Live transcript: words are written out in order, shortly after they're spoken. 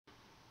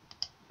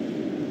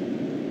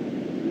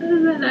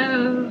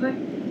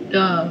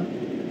Go.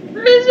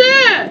 What is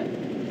that?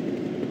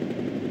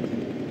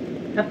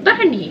 A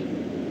bunny.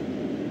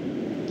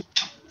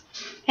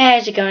 Hey,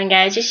 how's it going,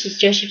 guys? This is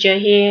Joseph Joe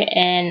here,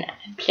 and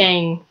I'm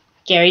playing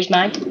Gary's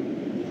mod.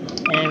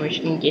 And we're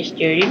just gonna get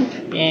started.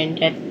 And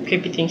that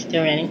creepy thing's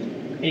still running.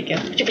 Where'd it go?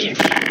 It's over here.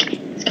 Okay,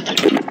 let's go for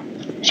it.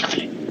 Let's go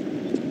for it.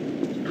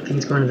 I think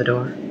it's going to the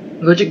door.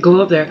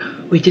 Go up there.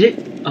 Wait, did it?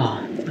 Oh,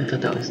 I thought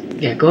that was.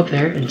 Yeah, go up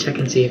there and check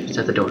and see if it's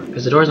at the door.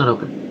 Because the door's not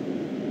open.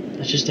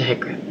 That's just a head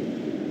grab.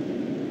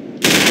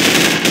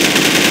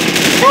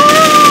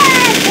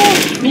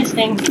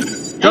 Missing.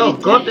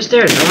 Go up the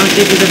stairs. I want to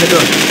see if he's at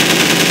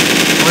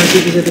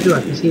the door.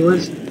 Because he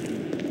was.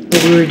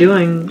 What we were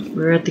doing,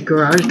 we were at the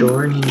garage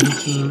door and he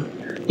came.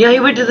 Yeah, he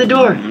went to the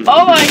door.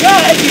 Oh my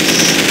god!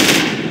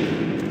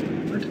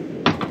 What?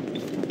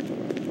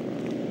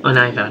 Oh,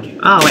 now I found you.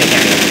 Oh, wait,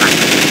 there he is.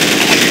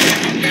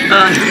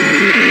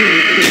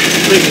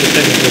 Please.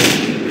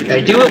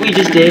 Alright, do what we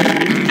just did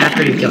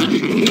after you kill him.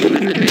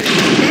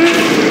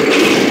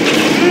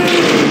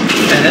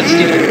 Okay, that's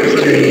stupid.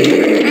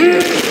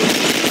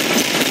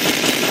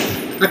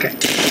 Okay.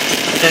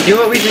 Now do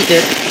what we just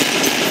did.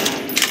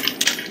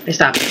 Hey,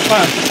 stop.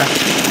 Come on, stop.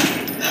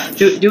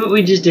 Do what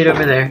we just did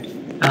over there.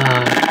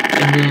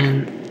 And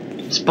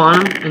then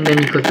spawn him, and then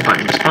you click the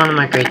button. Spawn him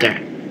like right there.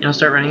 And he'll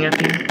start running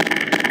after you.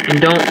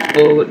 And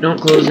don't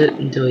close it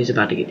until he's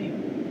about to get you.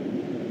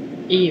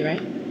 E,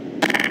 right?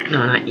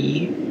 No, not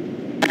E.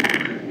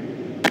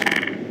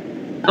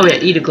 Oh yeah,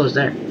 E to close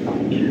there.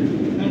 Yeah.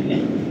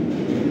 Okay.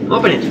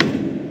 Open it.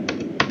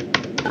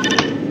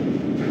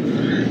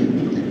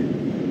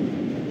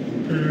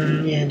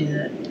 Yeah, do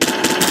that.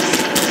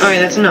 Alright,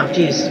 that's enough.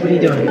 Jeez, what are you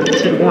doing? I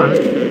said one.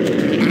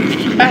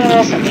 I don't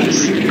know something.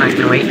 Alright,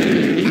 no, wait.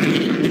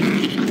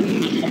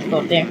 Let's go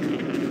up there.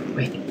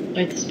 Wait.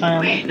 Wait, this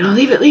final. Wait, no,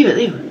 leave it.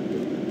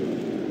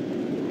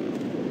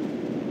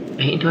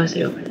 Wait until I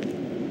say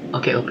open.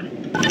 Okay, open it.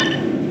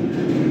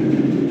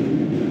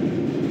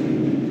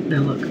 Now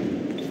look.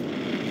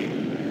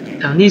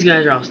 Now these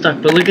guys are all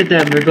stuck, but look at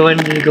them. They're going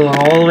to go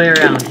all the way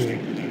around here.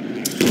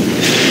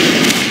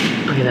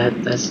 Okay,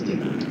 that's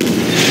stupid.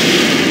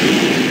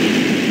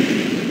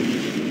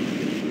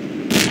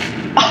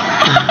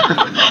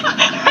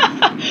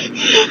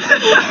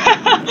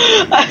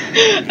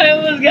 I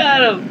almost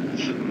got him.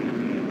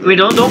 Wait,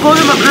 don't blow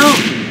him up now.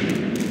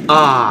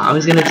 Ah, I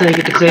was gonna tell you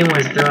get the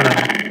claymores to throw it on.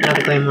 Not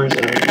the claymores.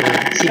 I'm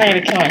trying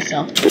to kill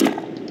myself.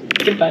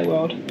 Goodbye,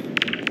 world.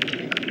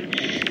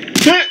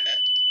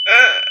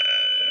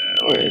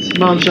 Where is it?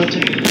 Bomb shelter.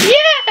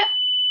 Yeah.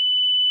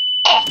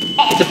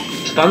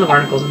 Spawn the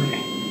barnacles in there,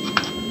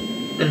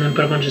 and then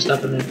put a bunch of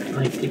stuff in there,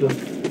 like people.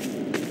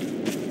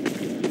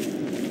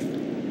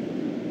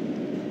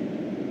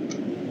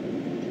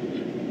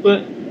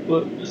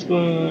 What's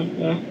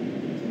going on?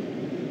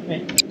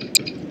 Wait.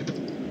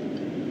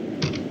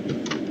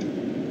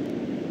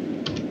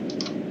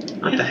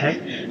 What the heck?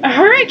 A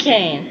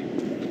hurricane!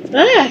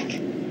 Look!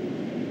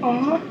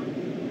 Aw.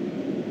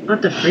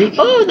 What the freak?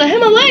 Oh, the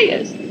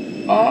Himalayas!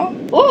 Aw.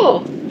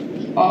 Oh!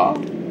 Aw.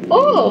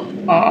 Oh!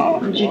 Aw.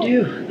 What'd you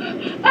do?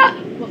 Ah!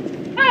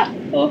 Ah!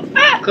 Oh!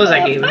 Ah! Close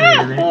that gate when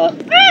you're in there.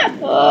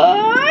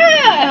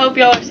 I hope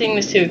y'all are seeing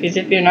this too, because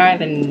if you're not,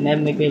 then that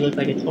make me look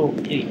like a total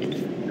idiot.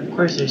 Of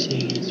course they're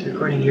seeing it. It's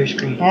recording your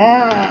screen.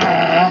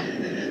 Ah.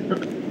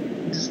 Look,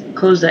 just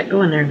close that.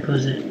 Go in there and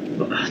close it.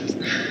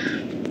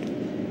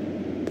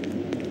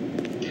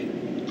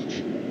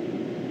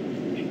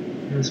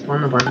 And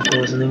spawn the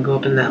barnacles, and then go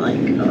up in that like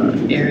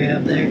area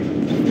up there,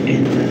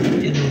 and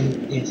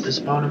then yes, just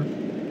spawn them,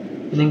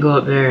 and then go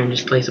up there and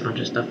just place a bunch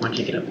of stuff once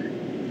you get up there.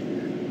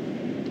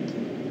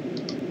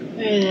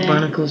 Where are they?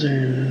 Barnacles are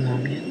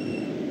long yet.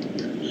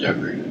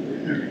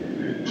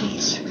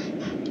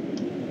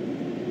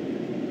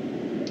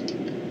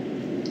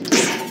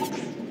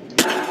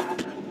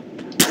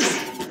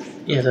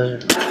 Yeah,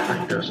 those are.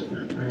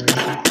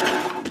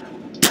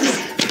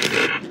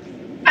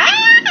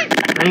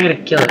 I gotta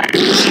kill it.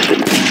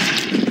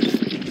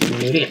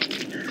 You idiot.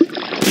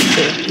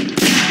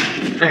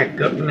 Alright,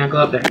 now go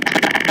up there.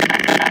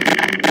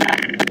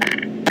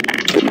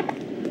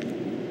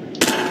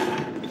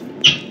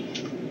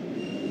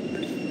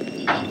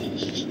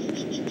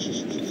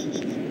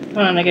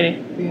 Hold on, I gotta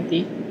bring up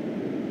the.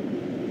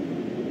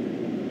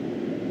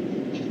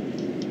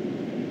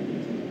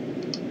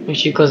 Make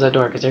sure you close that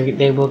door, because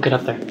they will get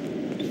up there.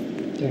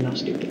 They're not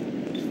stupid.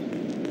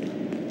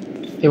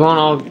 They won't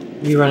all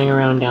be running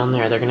around down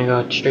there. They're gonna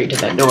go straight to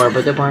that door,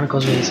 but the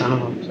barnacles will be some of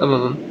them.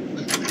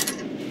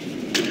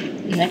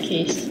 In that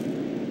case,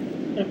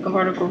 I'll go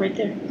hard go right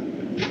there.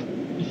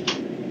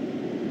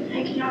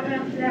 Hey, can y'all get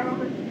up to that real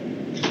quick?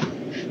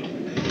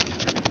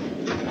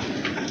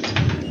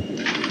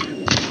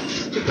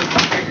 Stupid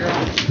fucker girl.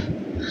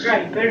 That's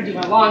right, you better do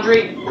my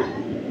laundry.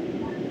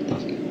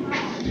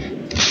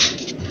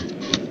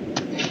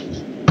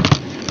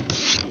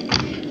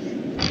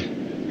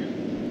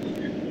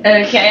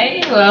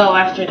 Okay, well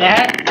after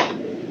that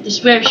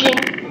description.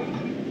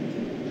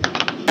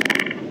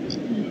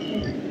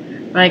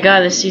 Okay. My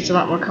god, this seat's a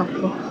lot more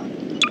comfortable.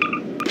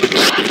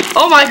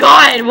 Oh my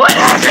god, what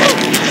happened?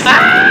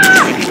 Ah!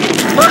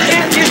 Look,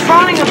 you're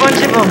spawning a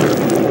bunch of them.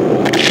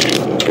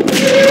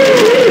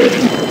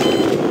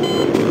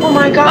 Oh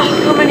my god,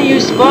 look how many you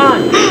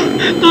spawned.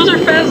 Those are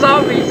fast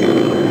zombies.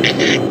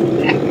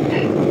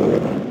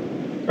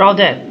 They're all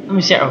dead. Let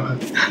me see it real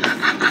quick.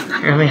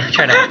 Here, let me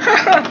try to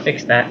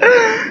fix that.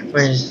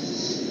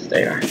 Where's...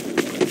 There you are.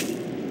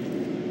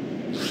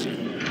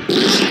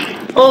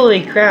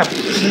 Holy crap.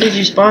 When did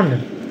you spawn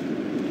them?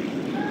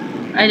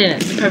 I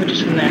didn't. They're probably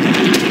just from there.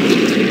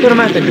 You put them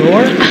at the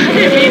door? I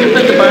didn't mean to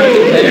put the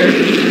barnacle there.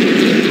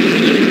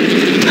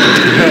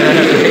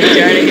 You're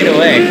trying to get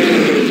away.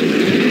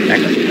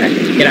 Back up, back up.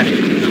 Get out of here.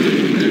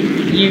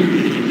 You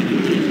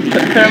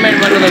put them in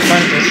one of those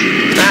barnacles.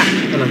 Ah!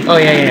 Hold on. Oh,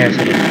 yeah, I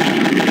see it.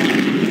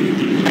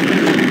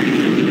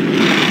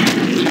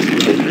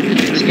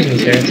 Excuse me,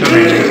 sir. It's not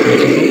very nice.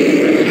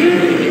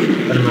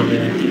 Put them over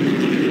there.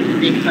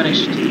 Being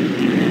punished.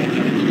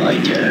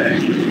 Lighter.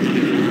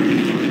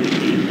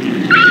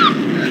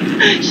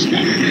 Let's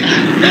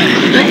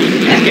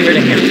get rid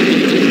of him.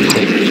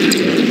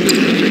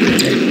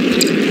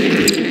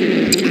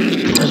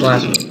 Where's the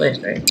last one? Place,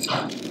 right?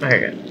 Okay,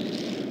 good.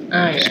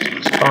 Alright.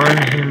 Spawn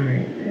him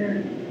right there.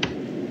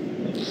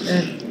 Like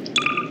that.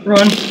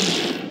 Run.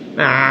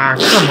 Ah,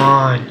 come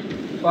on.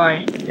 Why?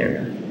 There we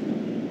go.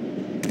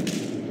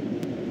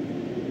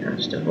 Now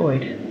just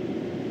avoid.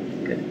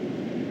 Good.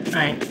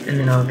 Alright. And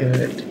then I'll give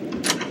it.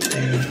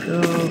 There you go.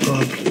 Go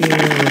up here.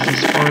 Where's the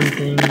spawn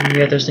thing? You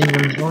got those things on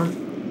the spawn?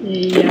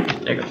 Yeah.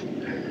 There you go.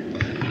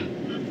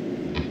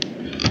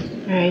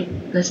 Alright,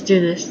 let's do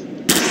this.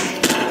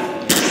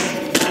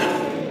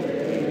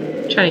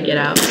 Trying to get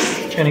out.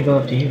 Trying to go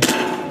up to you.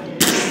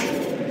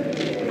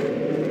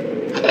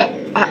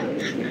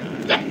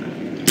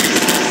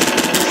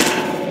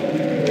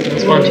 Don't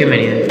spawn too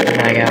many, they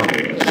lag out.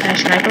 Can I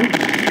snipe him?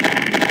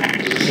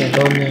 Yeah,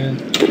 go in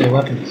the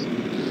weapons.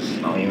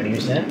 Oh, you want to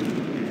use that?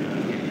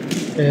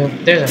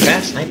 There's a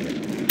fast sniper.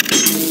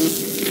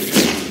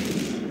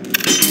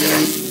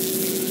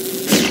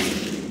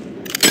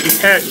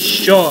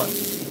 Headshot.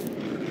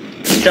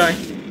 Die.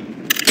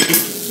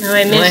 No, I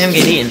missed. Let him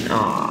get eaten.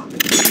 Aw.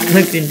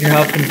 Look, they're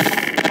dropping.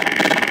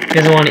 He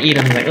doesn't want to eat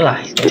them. He's like, ugh,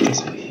 these guys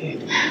taste like shit.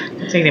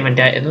 Looks like they've been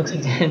dead. It looks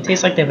like it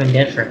tastes like they've been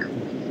dead for a couple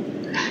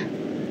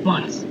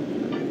Months.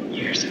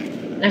 years.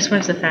 This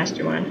one's the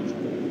faster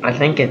one. I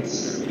think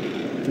it's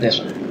this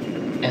one.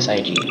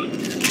 SIG.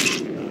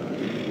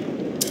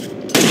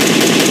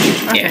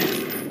 Okay. Yeah.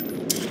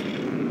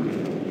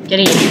 Get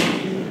eaten.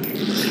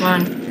 Come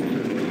on.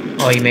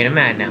 Oh, you made him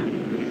mad now.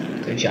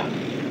 Good job.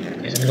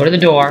 Guys, I'm gonna go to the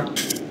door.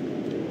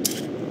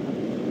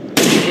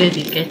 Ew,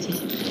 these guys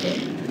taste like shit.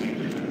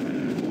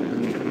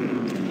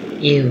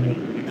 Ew.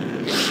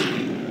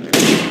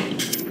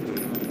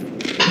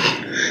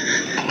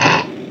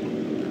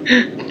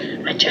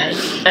 I tried.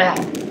 Ugh.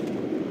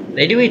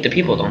 They do eat the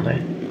people, don't they?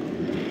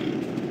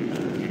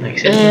 Like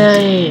citizens.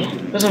 Hey.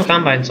 There's some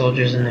combine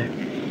soldiers in there.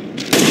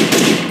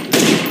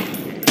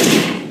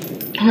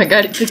 Oh my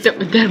god, it picked up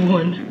the dead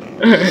one.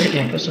 Alright.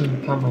 Yeah, put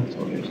some combine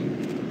soldiers in there.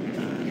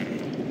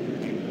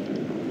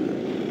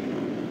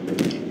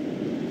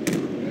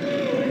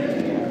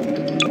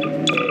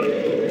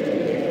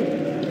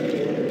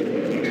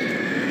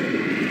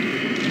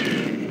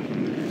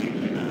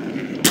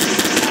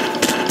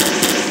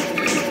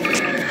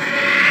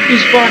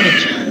 He's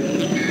spawnage.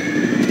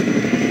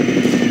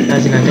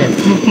 How's he not dead?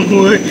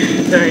 What?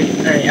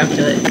 Alright, I'll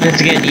kill it.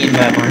 It's getting eaten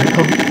by a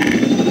barnacle.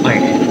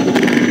 Alright.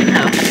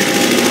 No.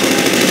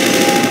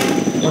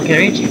 Oh, can I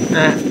reach you?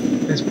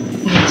 That's fine.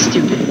 It's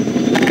stupid.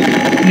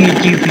 You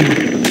stupid.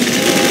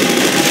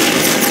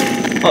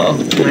 Uh-oh,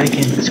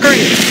 mannequin. Screw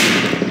you!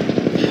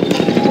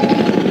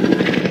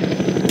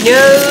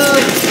 No!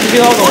 You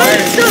all go What? hard.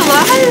 It's still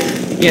alive?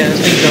 Yeah,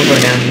 those things don't go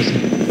down easy.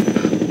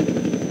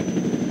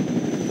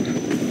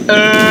 Oh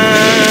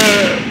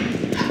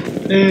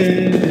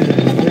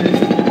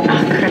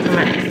crap, I'm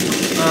at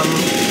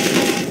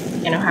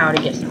I know how to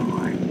get some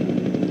more.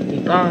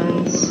 Big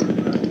bones.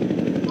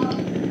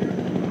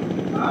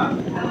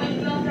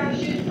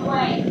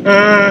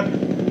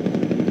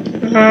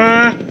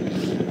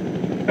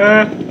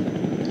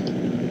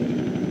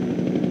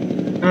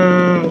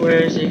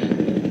 Where is he?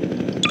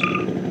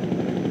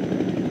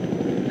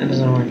 That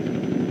doesn't work.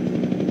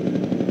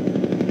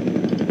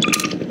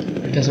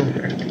 It doesn't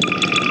work.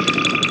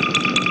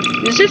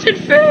 This isn't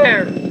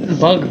fair!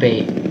 Bug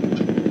bait.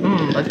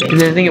 Bug bait. And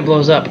then I think it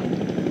blows up.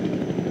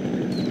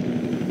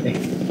 Okay.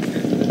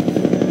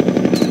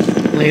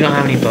 Well, you don't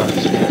have any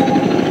bugs.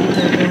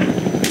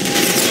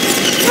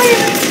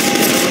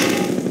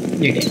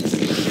 You're dead.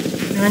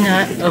 No, I'm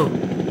not. Oh.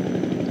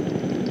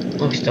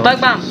 Looks still. Bug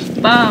bomb!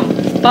 Bomb!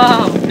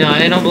 Bomb! No,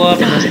 they don't blow up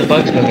unless the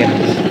bugs go get them.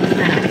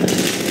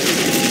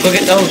 Go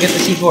get, get the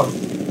C4.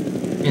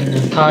 And the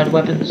COD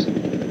weapons.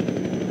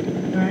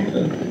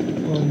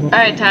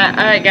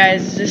 Alright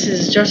guys, this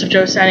is Joseph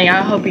Joe signing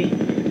out. I hope you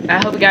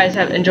guys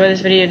have enjoyed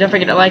this video. Don't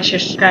forget to like, share,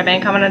 subscribe,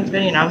 and comment on this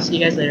video, and I'll see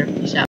you guys later. Peace out.